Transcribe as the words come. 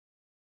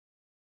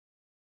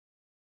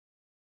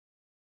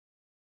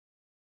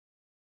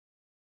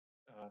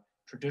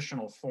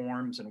traditional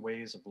forms and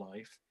ways of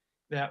life,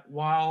 that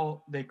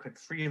while they could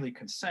freely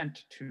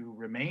consent to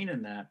remain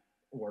in that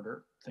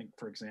order, think,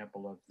 for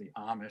example, of the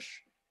Amish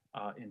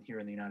here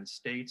in the United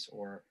States,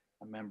 or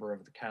a member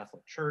of the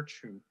Catholic Church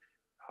who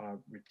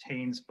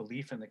retains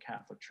belief in the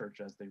Catholic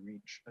Church as they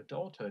reach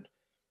adulthood,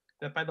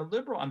 that by the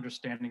liberal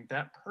understanding,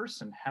 that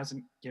person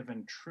hasn't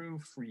given true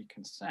free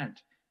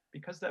consent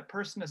because that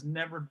person has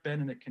never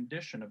been in a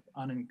condition of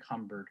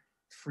unencumbered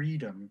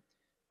freedom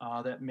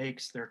that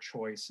makes their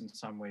choice in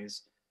some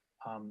ways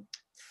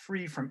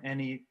free from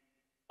any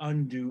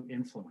undue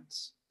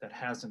influence that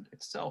hasn't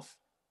itself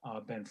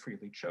been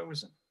freely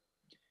chosen.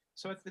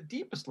 So at the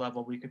deepest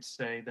level, we could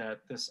say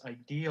that this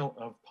ideal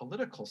of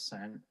political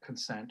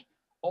consent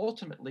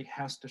ultimately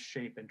has to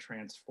shape and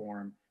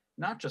transform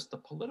not just the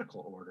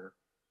political order,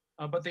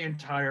 but the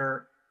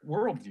entire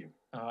worldview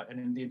and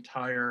in the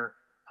entire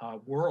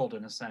world,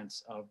 in a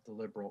sense, of the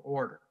liberal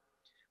order.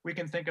 We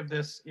can think of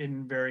this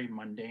in very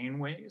mundane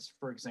ways.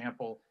 For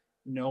example,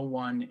 no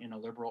one in a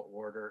liberal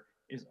order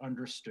is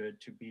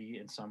understood to be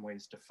in some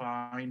ways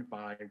defined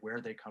by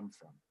where they come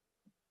from.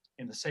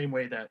 In the same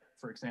way that,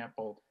 for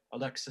example,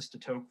 Alexis de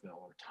Tocqueville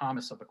or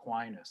Thomas of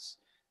Aquinas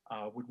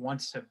would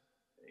once have,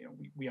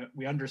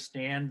 we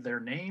understand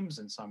their names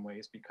in some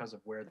ways because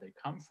of where they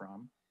come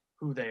from.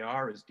 Who they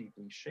are is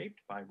deeply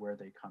shaped by where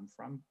they come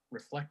from,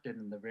 reflected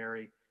in the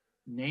very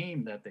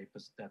name that they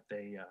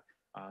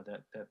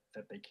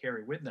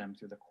carry with them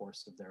through the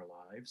course of their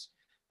lives.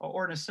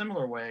 Or in a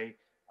similar way,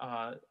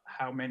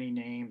 how many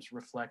names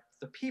reflect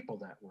the people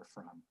that we're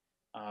from.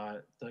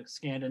 The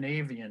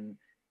Scandinavian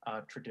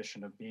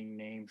tradition of being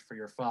named for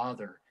your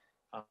father,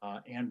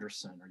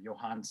 Anderson or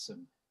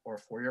Johansson, or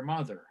for your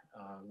mother,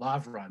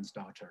 Lavran's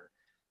daughter.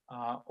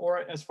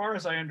 Or as far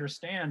as I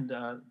understand,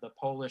 the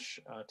Polish,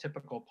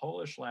 typical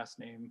Polish last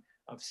name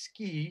of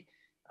Ski,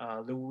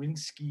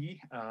 Lewinsky,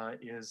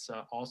 is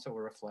also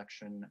a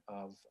reflection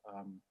of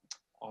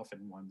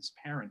often one's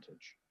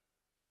parentage.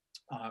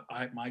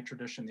 My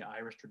tradition, the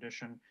Irish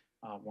tradition,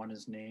 one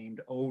is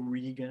named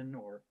O'Regan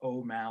or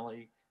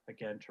O'Malley,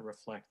 again, to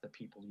reflect the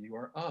people you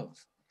are of.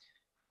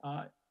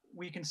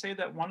 We can say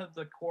that one of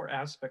the core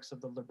aspects of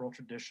the liberal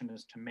tradition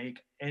is to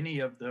make any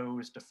of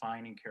those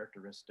defining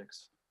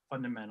characteristics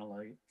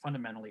fundamentally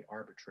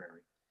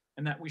arbitrary,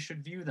 and that we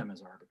should view them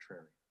as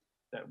arbitrary,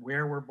 that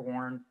where we're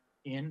born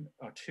in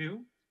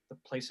to, the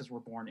places we're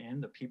born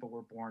in, the people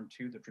we're born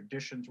to, the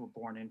traditions we're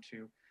born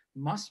into,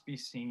 must be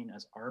seen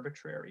as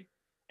arbitrary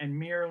and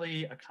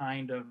merely a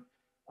kind of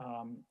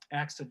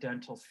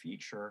accidental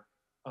feature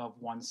of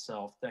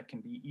oneself that can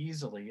be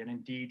easily, and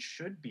indeed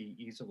should be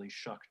easily,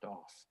 shucked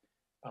off,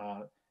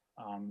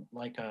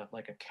 like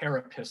a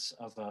carapace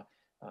of a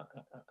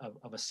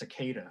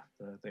cicada,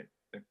 the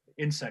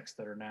insects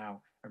that are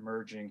now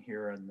emerging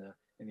here in the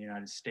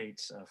United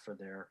States for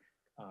their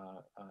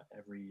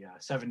every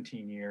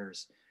 17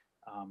 years.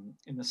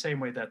 In the same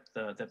way that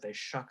they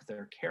shuck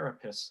their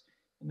carapace,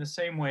 in the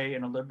same way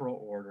in a liberal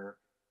order,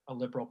 a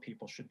liberal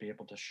people should be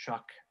able to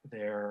shuck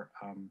their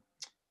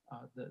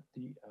the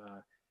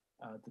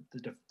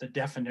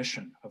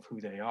definition of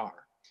who they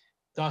are.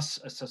 Thus,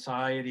 a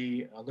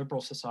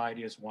liberal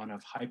society is one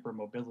of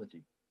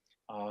hypermobility,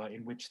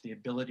 in which the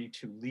ability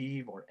to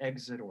leave or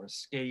exit or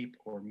escape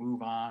or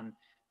move on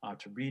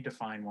to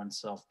redefine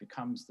oneself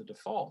becomes the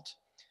default.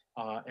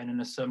 And in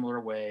a similar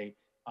way,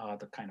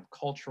 the kind of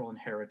cultural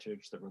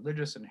inheritance, the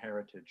religious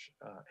heritage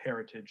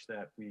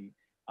that we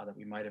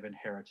might have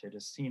inherited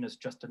is seen as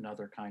just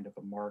another kind of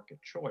a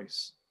market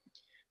choice.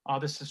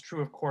 This is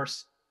true, of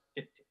course.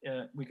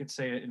 We could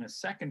say in a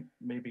second,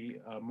 maybe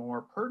a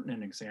more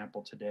pertinent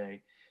example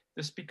today.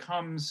 This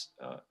becomes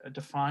a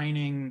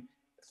defining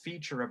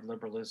feature of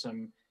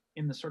liberalism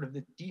in the sort of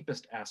the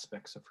deepest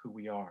aspects of who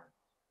we are.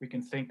 We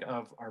can think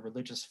of our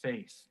religious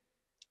faith,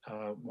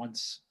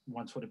 once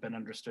would have been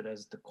understood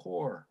as the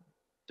core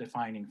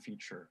defining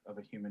feature of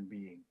a human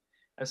being,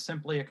 as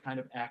simply a kind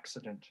of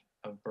accident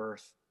of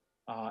birth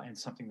and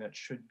something that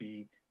should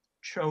be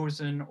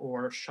chosen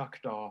or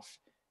shucked off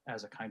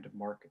as a kind of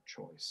market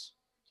choice.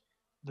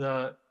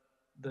 The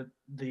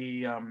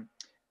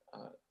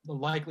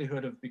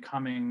likelihood of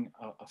becoming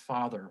a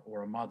father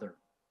or a mother,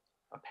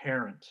 a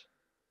parent,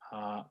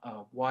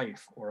 a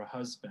wife or a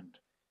husband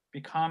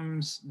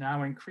becomes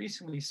now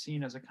increasingly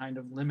seen as a kind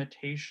of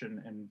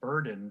limitation and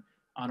burden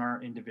on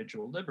our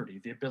individual liberty,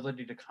 the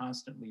ability to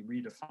constantly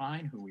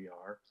redefine who we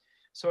are.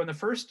 So in the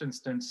first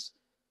instance,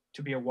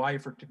 to be a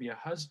wife or to be a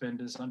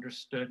husband is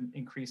understood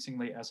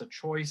increasingly as a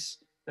choice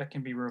that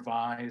can be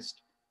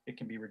revised, it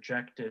can be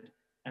rejected,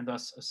 and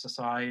thus a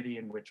society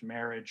in which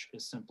marriage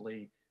is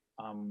simply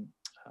a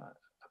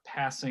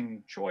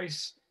passing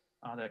choice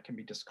that can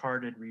be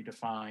discarded,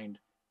 redefined.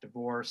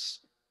 Divorce,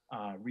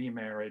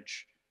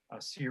 remarriage,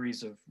 a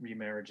series of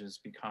remarriages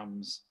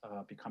becomes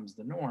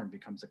the norm,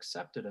 becomes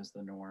accepted as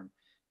the norm.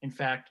 In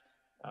fact,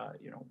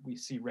 we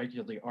see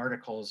regularly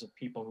articles of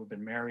people who've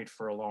been married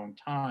for a long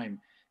time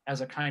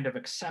as a kind of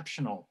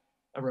exceptional,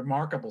 a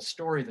remarkable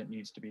story that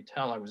needs to be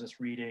told. I was just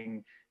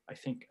reading, I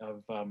think,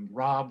 of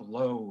Rob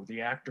Lowe,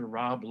 the actor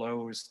Rob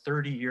Lowe's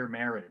 30-year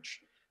marriage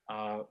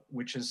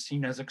which is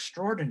seen as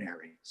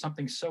extraordinary,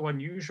 something so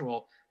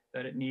unusual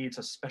that it needs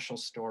a special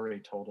story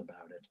told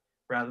about it,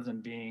 rather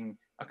than being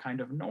a kind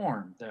of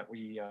norm that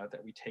we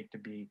take to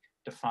be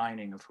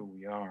defining of who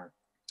we are.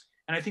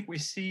 And I think we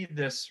see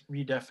this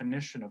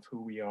redefinition of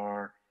who we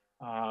are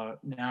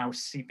now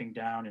seeping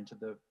down into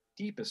the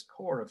deepest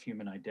core of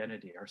human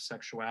identity, our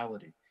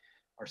sexuality,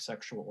 our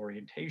sexual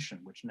orientation,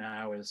 which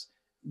now is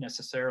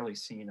necessarily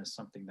seen as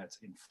something that's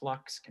in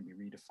flux, can be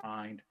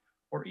redefined,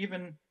 or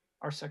even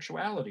our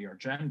sexuality, our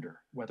gender,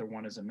 whether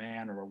one is a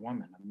man or a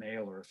woman, a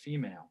male or a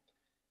female.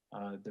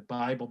 The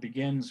Bible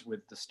begins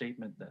with the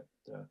statement that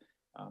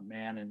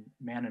man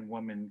and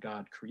woman,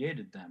 God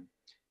created them,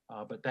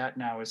 but that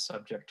now is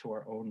subject to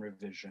our own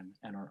revision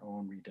and our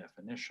own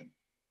redefinition.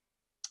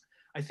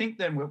 I think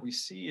then what we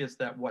see is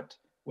that what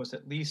was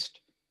at least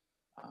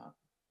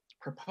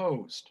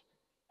proposed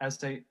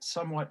as a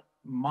somewhat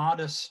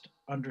modest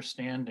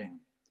understanding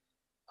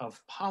of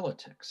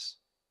politics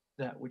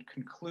that would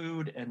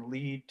conclude and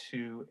lead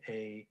to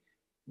a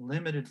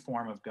limited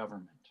form of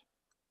government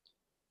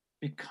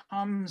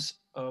becomes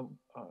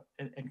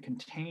and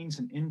contains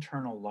an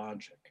internal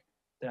logic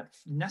that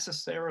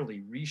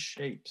necessarily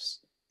reshapes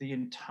the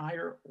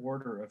entire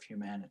order of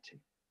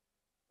humanity.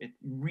 It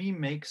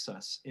remakes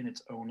us in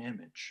its own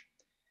image.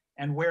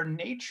 And where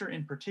nature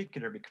in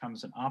particular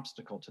becomes an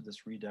obstacle to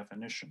this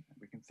redefinition,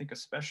 we can think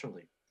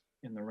especially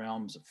in the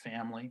realms of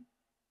family,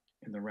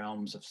 in the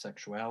realms of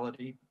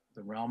sexuality,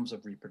 the realms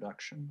of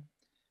reproduction,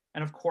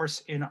 and of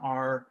course in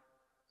our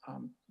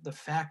the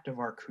fact of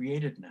our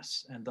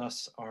createdness and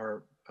thus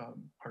our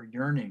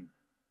yearning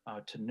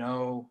to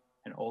know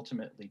and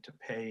ultimately to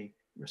pay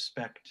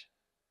respect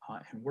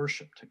and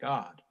worship to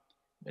God.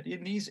 That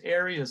in these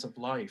areas of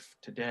life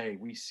today,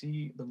 we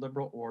see the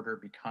liberal order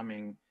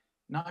becoming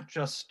not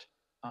just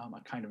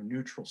a kind of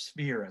neutral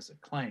sphere as it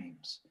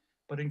claims,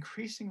 but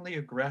increasingly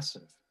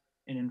aggressive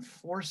in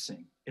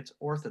enforcing its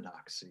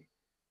orthodoxy,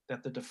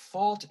 that the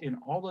default in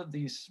all of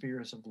these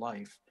spheres of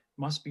life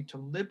must be to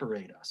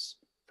liberate us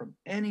from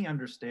any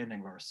understanding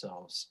of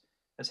ourselves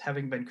as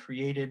having been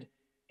created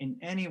in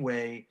any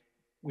way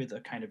with a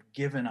kind of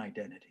given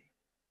identity,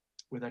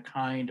 with a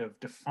kind of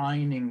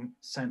defining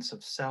sense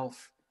of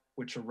self,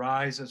 which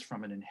arises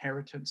from an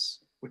inheritance,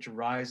 which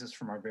arises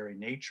from our very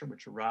nature,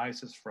 which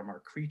arises from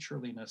our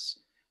creatureliness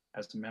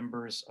as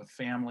members of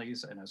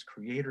families and as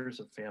creators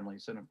of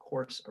families, and of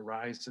course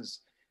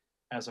arises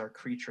as our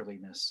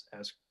creatureliness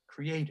as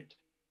created,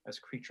 as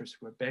creatures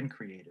who have been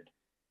created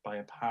by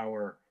a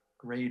power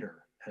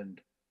greater and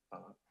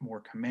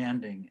more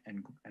commanding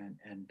and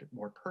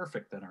more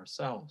perfect than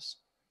ourselves.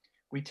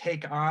 We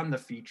take on the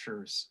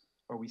features,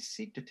 or we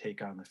seek to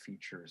take on the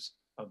features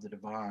of the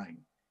divine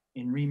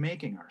in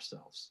remaking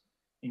ourselves,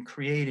 in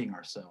creating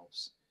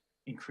ourselves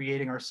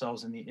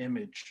in the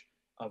image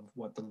of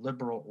what the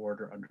liberal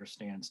order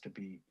understands to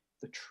be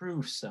the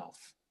true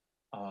self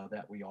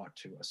that we ought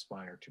to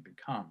aspire to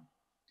become.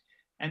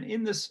 And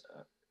in this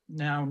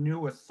now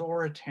new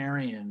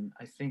authoritarian,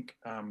 I think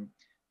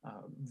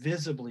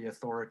visibly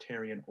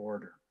authoritarian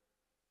order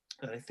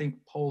that I think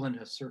Poland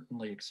has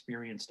certainly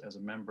experienced as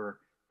a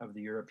member of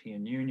the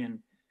European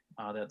Union,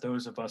 that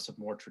those of us of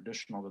more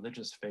traditional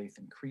religious faith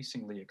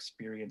increasingly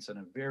experience in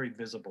a very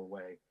visible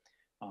way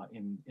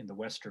in the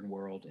Western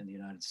world, in the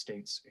United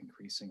States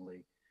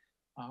increasingly.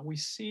 We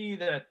see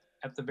that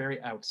at the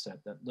very outset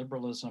that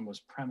liberalism was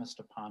premised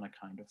upon a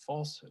kind of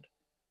falsehood,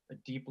 a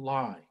deep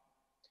lie,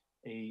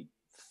 a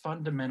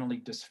fundamentally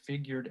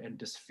disfigured and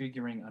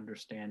disfiguring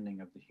understanding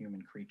of the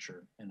human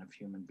creature and of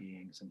human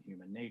beings and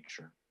human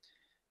nature.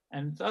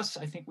 And thus,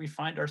 I think we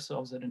find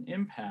ourselves at an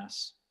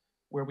impasse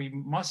where we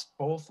must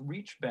both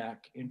reach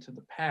back into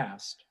the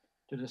past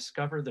to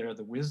discover there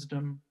the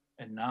wisdom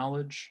and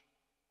knowledge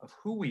of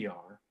who we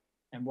are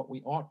and what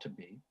we ought to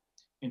be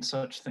in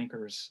such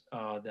thinkers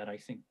that I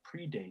think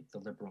predate the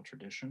liberal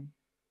tradition,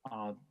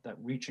 that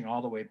reaching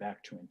all the way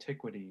back to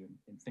antiquity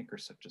in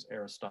thinkers such as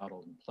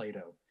Aristotle and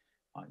Plato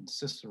and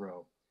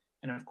Cicero,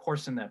 and of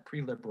course in that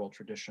pre-liberal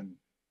tradition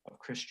of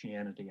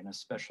Christianity and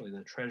especially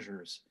the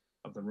treasures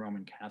of the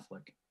Roman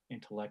Catholic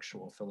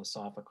intellectual,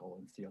 philosophical,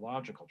 and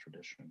theological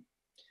tradition.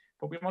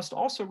 But we must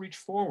also reach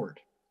forward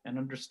and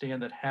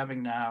understand that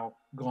having now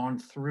gone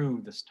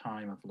through this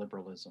time of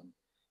liberalism,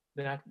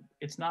 that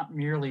it's not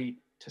merely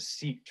to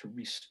seek to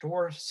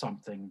restore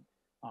something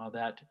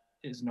that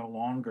is no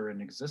longer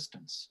in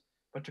existence,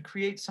 but to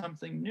create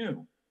something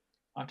new,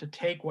 to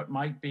take what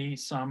might be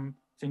some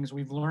things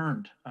we've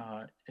learned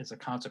as a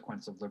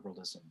consequence of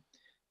liberalism,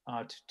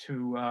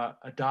 to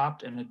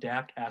adopt and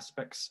adapt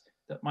aspects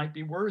that might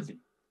be worthy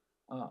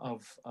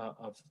of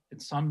in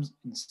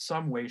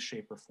some way,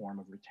 shape, or form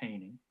of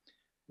retaining,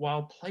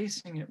 while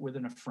placing it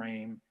within a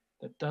frame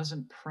that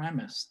doesn't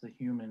premise the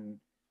human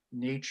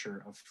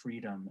nature of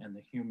freedom and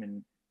the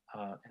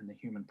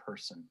human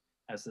person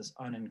as this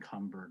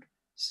unencumbered,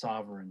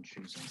 sovereign,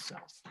 choosing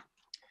self.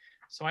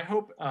 So I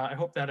hope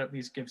that at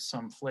least gives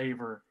some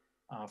flavor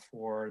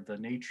for the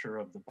nature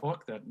of the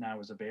book that now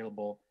is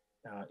available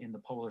in the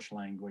Polish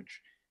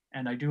language,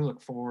 and I do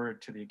look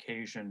forward to the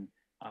occasion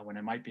when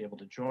I might be able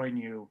to join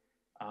you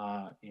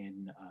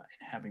in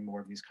having more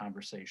of these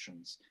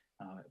conversations.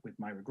 With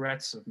my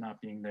regrets of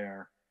not being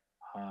there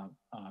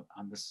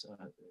on this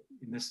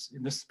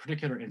in this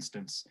particular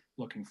instance,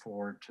 looking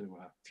forward to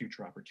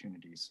future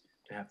opportunities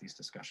to have these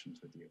discussions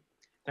with you.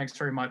 Thanks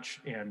very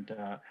much, and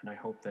I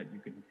hope that you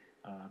can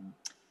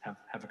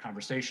have a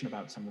conversation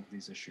about some of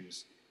these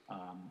issues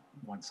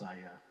once I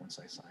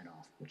sign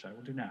off, which I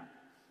will do now.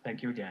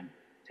 Thank you again.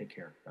 Take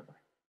care. Bye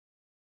bye.